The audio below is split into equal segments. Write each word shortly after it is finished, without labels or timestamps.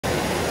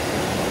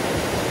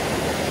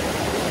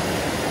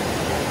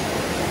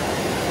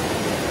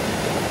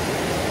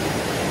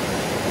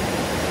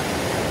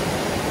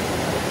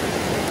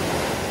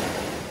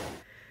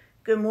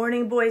Good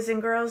morning, boys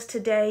and girls.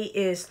 Today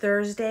is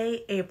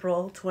Thursday,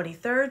 April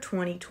 23rd,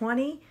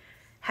 2020.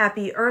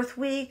 Happy Earth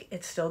Week.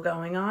 It's still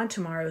going on.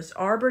 Tomorrow's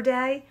Arbor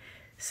Day.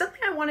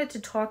 Something I wanted to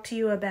talk to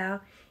you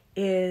about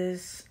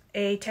is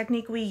a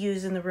technique we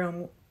use in the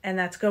room, and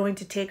that's going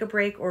to take a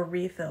break or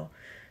refill.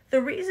 The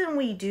reason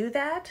we do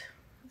that,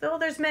 though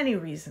there's many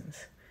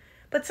reasons,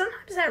 but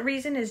sometimes that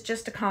reason is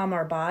just to calm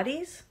our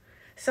bodies.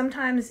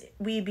 Sometimes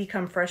we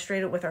become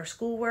frustrated with our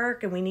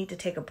schoolwork and we need to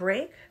take a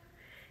break.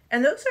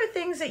 And those are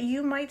things that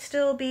you might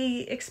still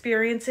be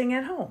experiencing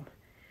at home.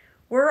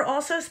 We're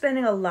also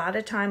spending a lot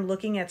of time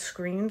looking at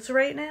screens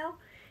right now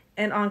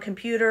and on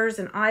computers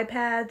and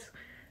iPads.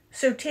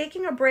 So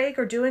taking a break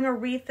or doing a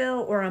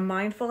refill or a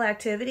mindful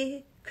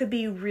activity could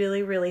be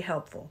really, really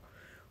helpful.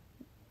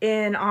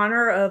 In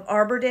honor of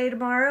Arbor Day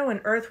tomorrow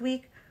and Earth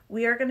Week,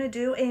 we are going to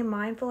do a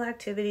mindful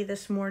activity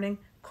this morning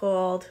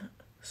called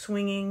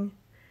swinging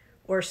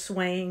or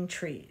swaying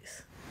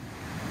trees.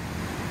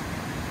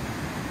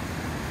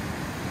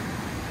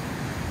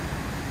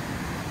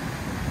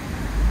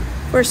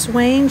 For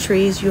swaying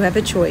trees, you have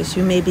a choice.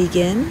 You may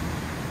begin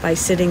by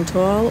sitting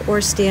tall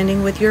or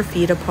standing with your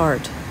feet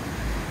apart.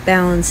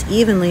 Balance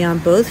evenly on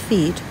both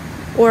feet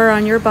or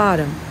on your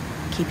bottom.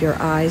 Keep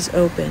your eyes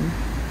open.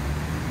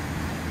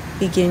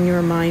 Begin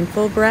your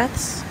mindful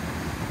breaths.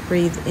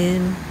 Breathe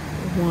in,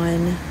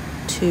 1,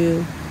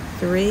 2,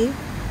 3,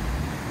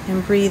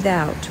 and breathe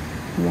out,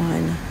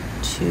 1,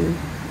 2,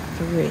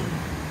 3.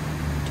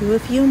 Do a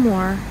few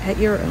more at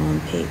your own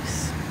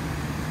pace.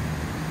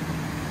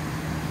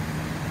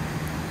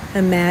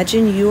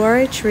 Imagine you are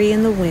a tree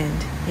in the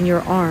wind and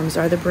your arms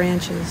are the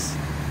branches.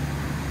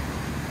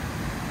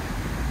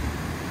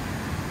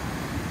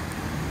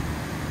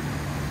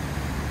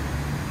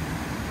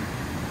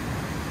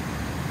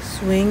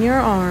 Swing your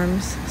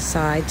arms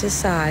side to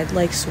side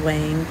like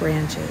swaying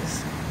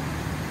branches.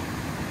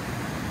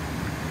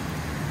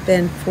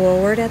 Bend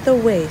forward at the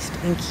waist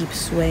and keep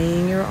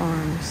swaying your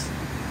arms.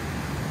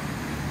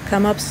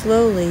 Come up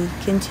slowly,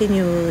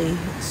 continually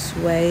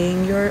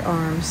swaying your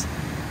arms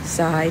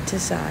side to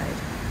side.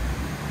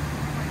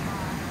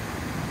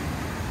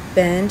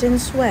 Bend and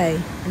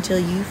sway until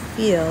you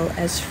feel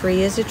as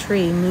free as a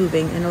tree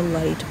moving in a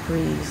light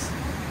breeze.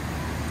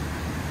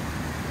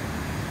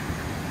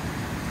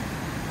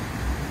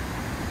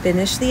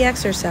 Finish the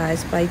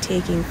exercise by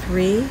taking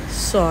 3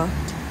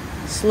 soft,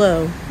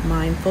 slow,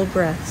 mindful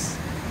breaths.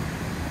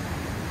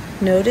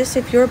 Notice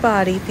if your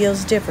body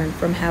feels different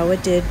from how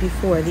it did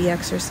before the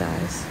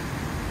exercise.